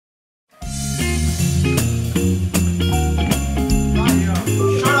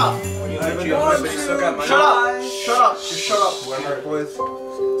Shut up! Shut up! Just shut up. Alright, boys.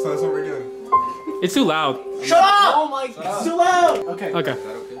 So that's what we're doing. It's too loud. Shut up! Oh my god. It's too loud! Okay. Okay.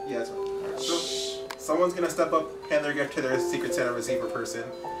 Yeah, that's fine. Right, so, someone's gonna step up, hand their gift to their Secret Santa receiver person.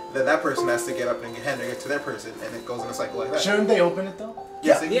 Then that person has to get up and hand their gift to their person, and it goes in a cycle like that. Shouldn't they open it though?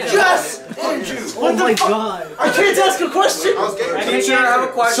 Yes! Yes! Oh my god. I can't ask a question! Teacher, I have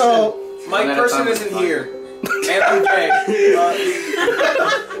a question. So, my person isn't here. And I'm gay.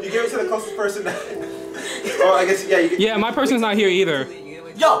 You give it to the closest person. Oh, I guess, yeah. Yeah, my person's not here either.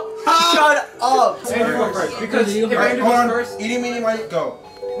 yo! Shut up! Andrew, go first. Because if Andrew goes first, eating meeny might go.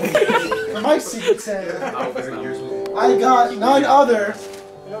 My Secret Santa. I got none other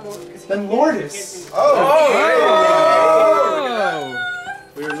than Lourdes. Oh!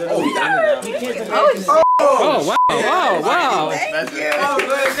 Oh, wow, wow. Thank you.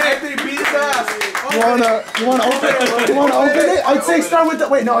 Oh, Anthony beat his ass. You wanna open it? You wanna open it? I'd say start with the.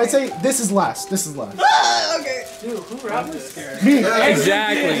 Wait, no, I'd say this is last. This is last. Okay. Dude, who wrapped this? Me.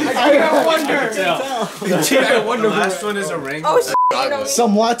 Exactly. I wonder. I wonder. The last one is a ring. Oh shit.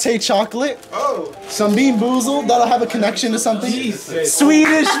 Some latte chocolate. Oh. Some bean boozled that'll have a connection to something.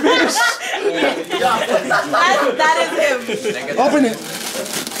 Swedish fish. That is him. Open it.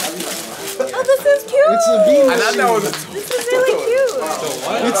 Oh, this is cute. It's a bean machine. I thought that was This is really cute.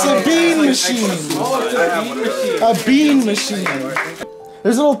 It's a bean machine. A bean machine.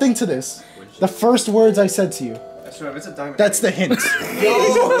 There's a little thing to this. The first words I said to you. That's right, it's a diamond. That's the hint. Yo,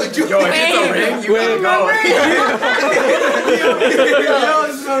 if it's a ring, you gotta go.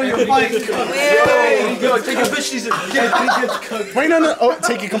 Yo, take a bitch, she's a Wait, no. Oh,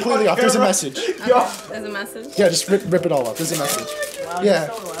 take it completely off. There's a message. There's a message. Yeah, just rip it all off. There's a message. Yeah.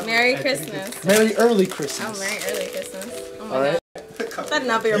 Merry Christmas. Merry early Oh, Christmas. Merry early Christmas. Oh my All right. god. Better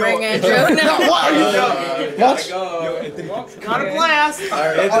not be a ring, Andrew. No. What are you doing? Watch. Not a blast.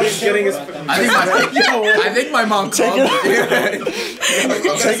 Anthony's getting his. I think my mom called it.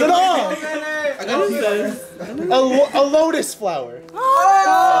 Take it off. A lotus flower.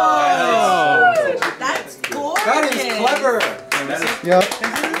 Oh, that's gorgeous. That is clever. Yep.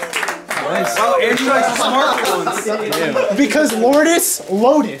 Oh, Andrew likes the smart ones. Because Lourdes,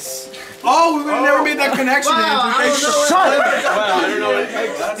 lotus. Oh, we would have never made that connection, Andrew. Thanks for Shut up.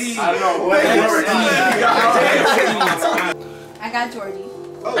 I got Jordy.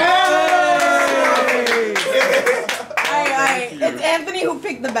 Oh. Alright. It's Anthony who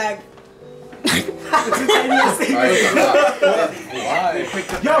picked the bag. Why?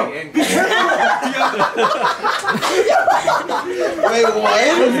 Yo, be careful. Wait, what?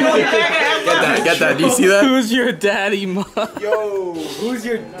 Get that. Do you see that? Who's your daddy, mom? Yo. Who's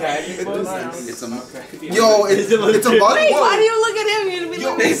your daddy? It's a mug. Wait, It's a mug? Wait, why do you look at him? You'd be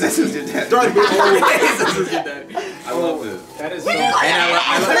like, this is your daddy. Darth Vader. This is your daddy. I love this. That is.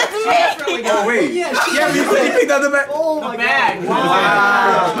 that's me. Oh wait. Yeah, you picked out the bag. Oh my god.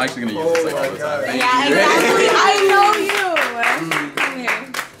 Wow. I'm actually gonna use this like all the time. Yeah, exactly. I know you. Come here.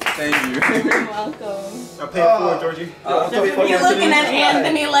 Thank you. You're welcome. I'll pay it forward, Georgie. You're looking at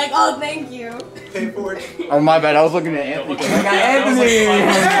Anthony like, oh, thank you. Pay it forward. Oh my bad. I was looking at Anthony. I got Anthony.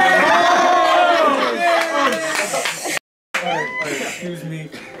 Excuse me.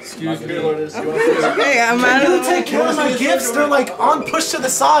 Lourdes. Okay, I'm out You of take care of my gifts. They're like on push to the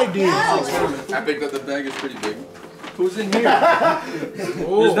side, dude. I picked up the bag. It's pretty big. Who's in here?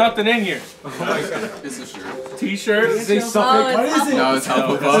 There's nothing in here. It's a shirt. T-shirt. Say something. What is it? No, it's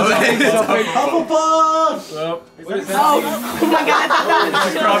Hufflepuff. Hufflepuff. What is that? Oh my god, I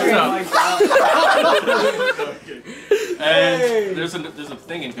thought And there's a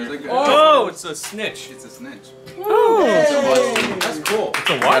thing in here. Oh, It's a snitch. It's a snitch. That's cool. It's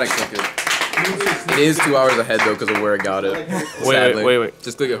a watch. Click it. It is 2 hours ahead though because of where I got it. Sadly. Wait.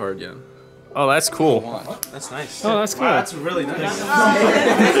 Just click it hard, yeah. Oh, that's cool. That's nice. Oh, that's cool. Wow, that's really nice.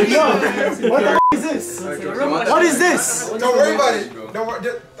 Yo, what the is this? What is this? Don't worry about it. Don't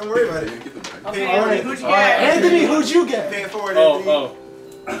worry about it. Pay it forward. Who'd you get? Anthony, who'd you get? Pay it forward, Anthony. Oh.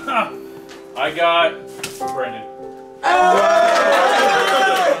 I got Brendan.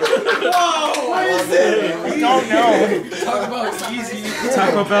 Whoa! What is it? I don't know. Talk about easy.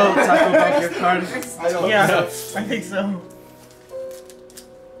 Taco Bell gift card. Yeah, I think so.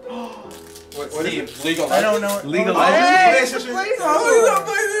 What is it? Legal. I don't know. Legal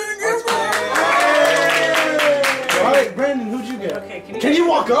Alright, Brandon, who'd you get? Okay, Can you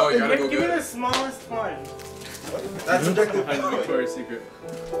walk Oh, up? you gotta go give me good. the smallest one. That's subjective. Victoria's Secret.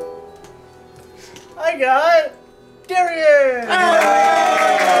 I got Darius.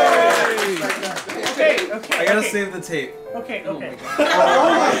 Okay. I gotta save the tape. Okay. Oh my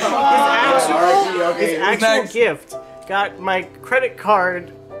god. His actual gift got my credit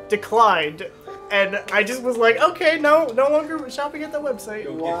card declined And I just was like, okay, no longer shopping at the website.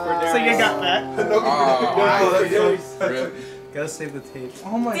 Wow. So you got that. Gotta save the tape.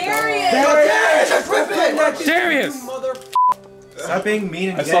 Oh my Darius! Darius! Just rip it! Darius! Stop being mean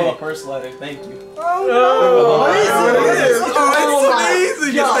and I gay. saw the first letter. Thank you. Oh no! What is it? It's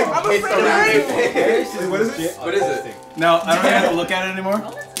amazing! It's like, I'm afraid What is it? what is it? No, I don't have to look at it anymore.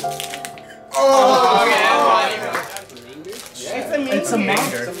 It's a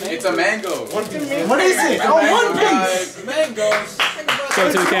mango. It's a mango. What is it? Oh, One Piece! Mangoes. Show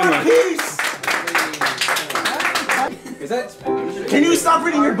it to the camera. Piece! Is that Spanish? Can you stop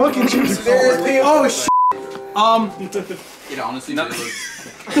reading your book and choose? Oh shit. It honestly looks.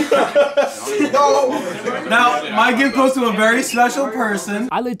 Now my gift goes to a very special person.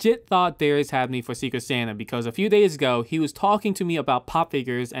 I legit thought Darius had me for Secret Santa because a few days ago, he was talking to me about pop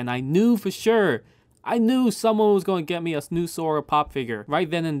figures and I knew for sure. I knew someone was going to get me a new Sora pop figure. Right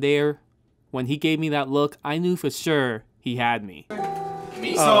then and there, when he gave me that look, I knew for sure he had me.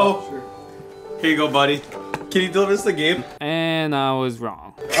 So, here you go, buddy. Can you deliver us the game? And I was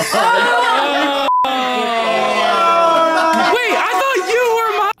wrong. Wait, I thought you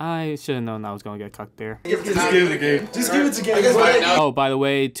were my... I should have known I was going to get cucked there. Just give it the game. Just give it to Gabe. Oh, by the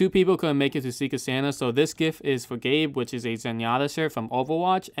way, 2 people couldn't make it to Secret Santa, so this gift is for Gabe, which is a Zenyatta shirt from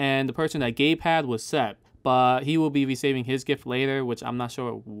Overwatch, and the person that Gabe had was Sep. But he will be receiving his gift later, which I'm not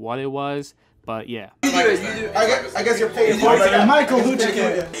sure what it was, but yeah. I guess you're paying for it. Michael, who'd you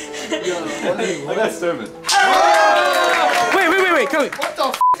get? I got Sturman. Wait, Kelly. What the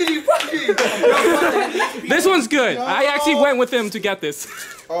f did you fucking? This one's good. I actually went with him to get this.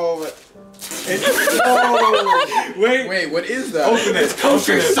 Oh, Wait, what is that? Open it.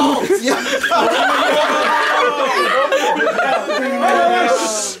 Kosher salt.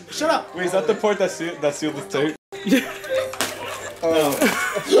 Shut up. Wait, is that the part that sealed the tape?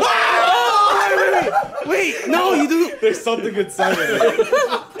 Wait, no, you do. There's something inside of it.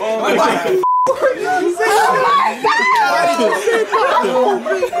 Oh my god!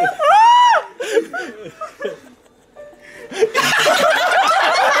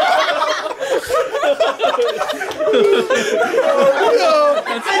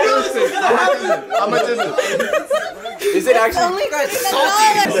 How much is it? Is it actually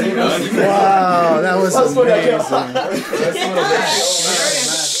salty? Wow, that was amazing.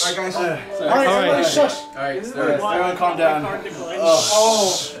 Alright. Shush. Alright, Everyone calm down. I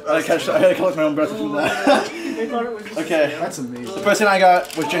gotta collect my own breath from that. Okay, That's amazing. the person I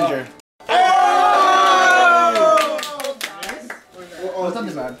got was Ginger. Oh, it's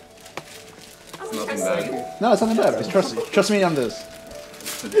nothing bad. Nothing bad. No, it's nothing bad. Just trust me. Trust me on this.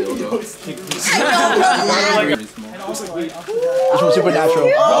 It's a dildo. It's from Supernatural.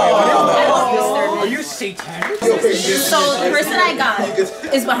 Are you satanic? So the person I got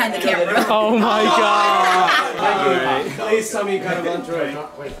is behind the camera. Oh my god. Please tell me you got a lingerie.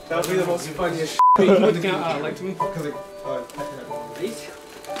 That would be the most funniest. Wait, you put the camera like to me?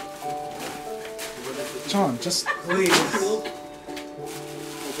 John, just Please.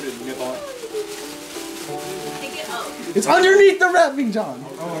 it's underneath the wrapping, John.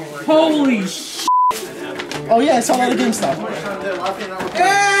 Holy sh! Oh yeah, I saw that at GameStop. I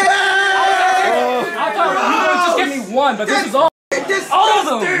thought you would just give me one, but this is all. All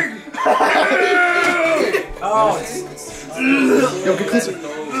of them! Yo, get closer. it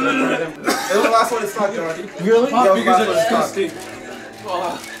was the last one in stock, John. Really? Yeah, it was the last one in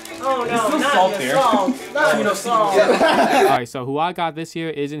stock. Oh no, not salt the there. salt. Not the salt. Alright, so who I got this year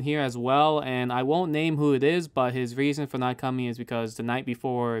isn't here as well, and I won't name who it is, but his reason for not coming is because the night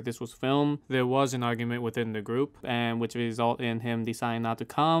before this was filmed, there was an argument within the group, and which resulted in him deciding not to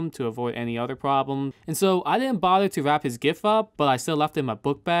come to avoid any other problem. And so I didn't bother to wrap his gift up, but I still left it in my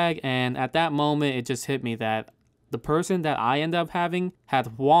book bag, and at that moment it just hit me that the person that I ended up having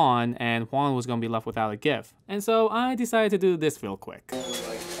had Juan, and Juan was going to be left without a gift. And so I decided to do this real quick.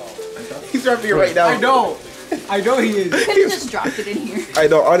 He's wrapping it right now. I know he is. Could have just dropped it in here. I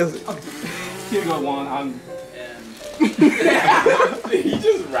know, honestly. Here you go, Juan. He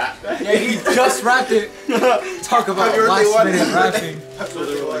just wrapped that. Yeah, he just wrapped it. Talk about last minute wrapping.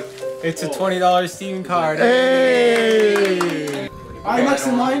 It's a $20 Steam card. Hey! Alright, next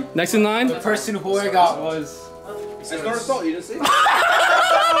in line. Next in line? The person who I got was. It's not a salt, you didn't say?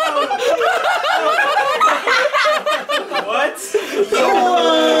 What?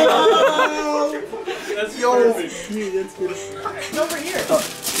 That's Over here.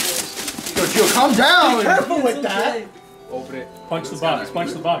 Yo, calm down. Be careful with that. Open it. Punch the box,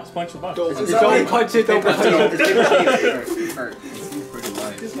 punch the box, punch the box. Don't punch it, don't punch it. Hurt. It's pretty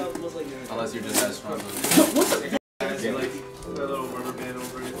light. Unless you're just as strong.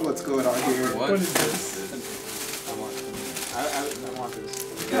 What's going on here? What?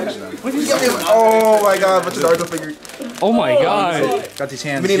 Oh my god, bunch of Naruto figures. Oh my god. Got these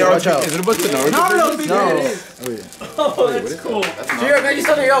hands. We need Naruto. Is it a bunch of Naruto? Oh, that's cool. Here, I got you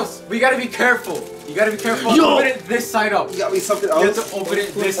something else. We gotta be careful. You gotta be careful. Open it this side up. You got me something You have else? to open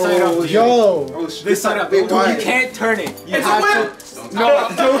it this side up. Yo. Oh, shit. This side up. Wait, Dude, why? you can't turn it. You It's have a to. No.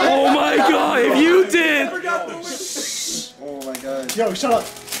 Oh my god, if you did! Oh my god. Yo, shut up.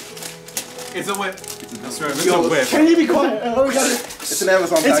 It's a whip. That's right. It's Yo, a whip. Can you be quiet? Oh, we got it. It's an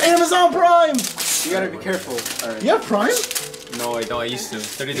Amazon It's pack. Amazon Prime. You gotta be careful. You have Prime? No, I don't. I used to.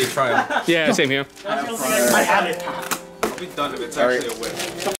 30-day trial. Yeah, same here. I have it. I'll be done if it's actually a whip.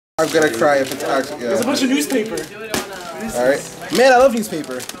 I'm gonna cry if it's actually. There's a bunch of newspaper. Alright. Man, I love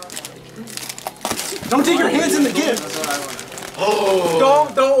newspaper. Don't take your hands in the gift.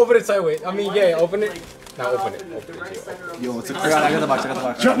 Don't open it sideways. I mean, yeah, open it. Now open it. Open it. Yo, it's a I got the box.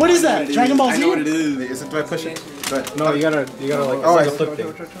 What is that? Dragon Ball Z? I know what it is. Is it, do I push it? Do I, No, you gotta like. Oh, it's I like a flip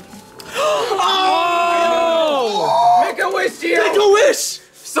thing. Oh! Make a wish, Gio. Make a wish.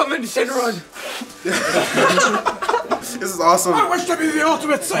 Summon Shinron. This is awesome. I wish to be the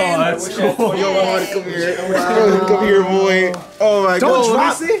ultimate Saiyan. That's cool. Yo, I want to come here. Come here, boy. Oh my god. Don't Let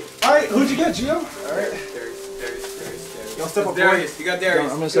drop. me see. Alright, who'd you get, Gio? Yo, step up, boy. Darius, you got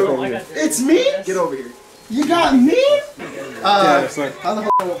Darius. I'm gonna step over here. It's me? Get over here. You got me? Yeah, son. How the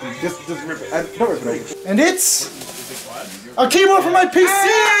hell? Just rip it. Don't rip it open. And it's a keyboard for my PC!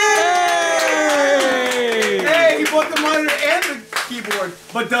 Hey, he bought the monitor and the keyboard,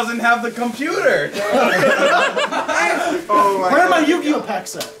 but doesn't have the computer. Oh my Where are god. my Yu-Gi-Oh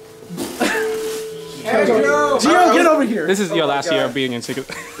packs at? Gio. Gio, get over here. This is your last year of being in secret.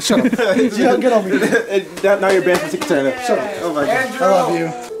 Gio, get over here. Now you're banned from Secret Santa. Shut up. Oh my god. I love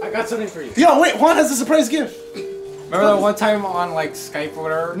you. I got something for you. Yo, wait, Juan has a surprise gift. Remember that one time on like Skype or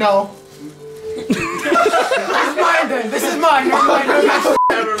whatever? No. This is mine then. This is mine.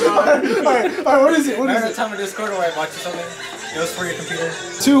 Never mind. Alright, what is it? What Remember is that time on Discord where I bought you something? It was for your computer.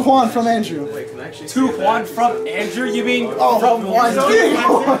 it? To Juan from Andrew. To Juan from Andrew? You mean Oh, from Juan?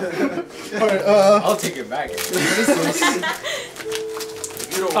 Alright, I'll take it back.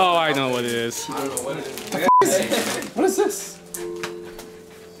 Oh, I know what it is. what is this?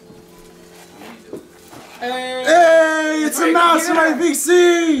 Hey, it's a mouse for my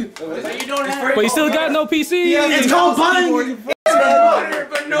PC! But you still got no PC! It's called buying!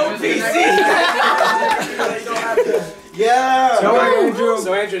 but no PC. Yeah.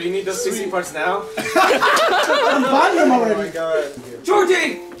 So Andrew, do you need those PC parts now? I'm buying them already. Oh my god.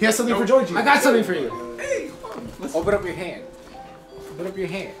 Georgie! He has something for Georgie. I got something for you. Open up your hand. Open up your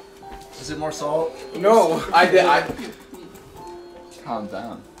hand. Is it more salt? No. Calm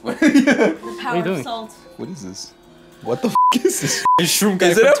down. The power you doing? of salt. What is this? What the f is this? Shroom guy.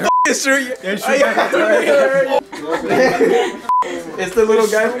 Is it a f***ing shirt? It's the little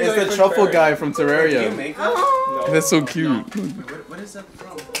guy. It's the truffle guy from Terraria. That's so cute. What is that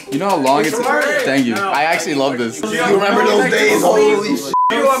from? You know how long it's? Thank you. I actually love this. You remember those days? Holy shit.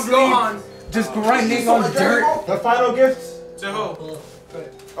 I'm gone. Just grinding on dirt. The final gift. To who?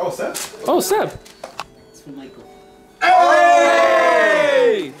 Oh, Seth? Oh, Seb!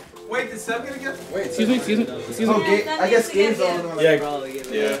 Hey! Wait, did Seb get a gift? Excuse me. Oh, I guess Gabe's the only one.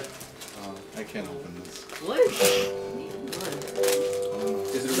 Yeah. I can't open this.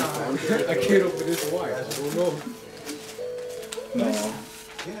 I can't open this. Why? I don't know. No.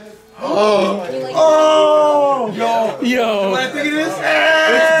 Oh! Yo! I think it is.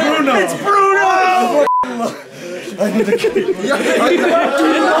 Bruno! It's Bruno! I need a cake.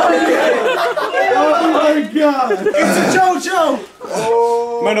 Oh my god! It's a JoJo!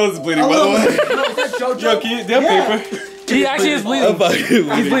 Oh! My nose is bleeding, by the way. Yo, can you, do you have paper? He actually is bleeding.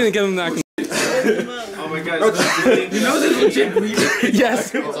 He's bleeding. Get him that. Oh my god. You know this legit bleeding?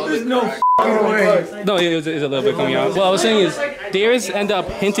 Yes. There's no way. No, it was a little bit coming out. What I was saying is, Darius ended up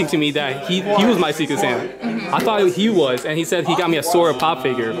hinting to me that he was my Secret Santa. I thought he was, and he said he got me a Sora pop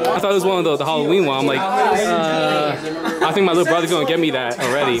figure. I thought it was one of the Halloween one. I'm like, I think my little brother's gonna get me that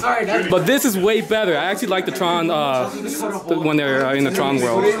already. But this is way better. I actually like the Tron, when they're in the Tron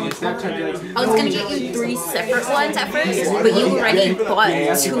world. I was gonna get you 3 separate ones at first, but you already bought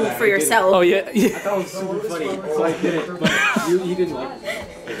 2 for yourself. Oh yeah. That was super funny. So I did it, but you didn't like it.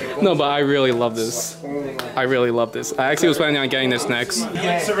 No, but I really love this. I really love this. I actually was planning on getting this next.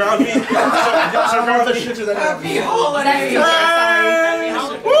 Surround me. Surround the shit to that. Happy holidays!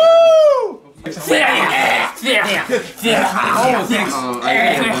 Woo!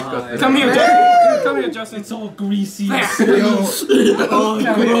 Come here, Justin. Come here, Justin. It's all greasy. Oh,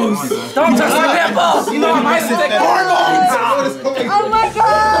 gross. Don't touch my nipples! You know I'm ice hormones! Oh my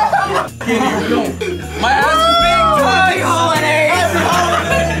god! Can't even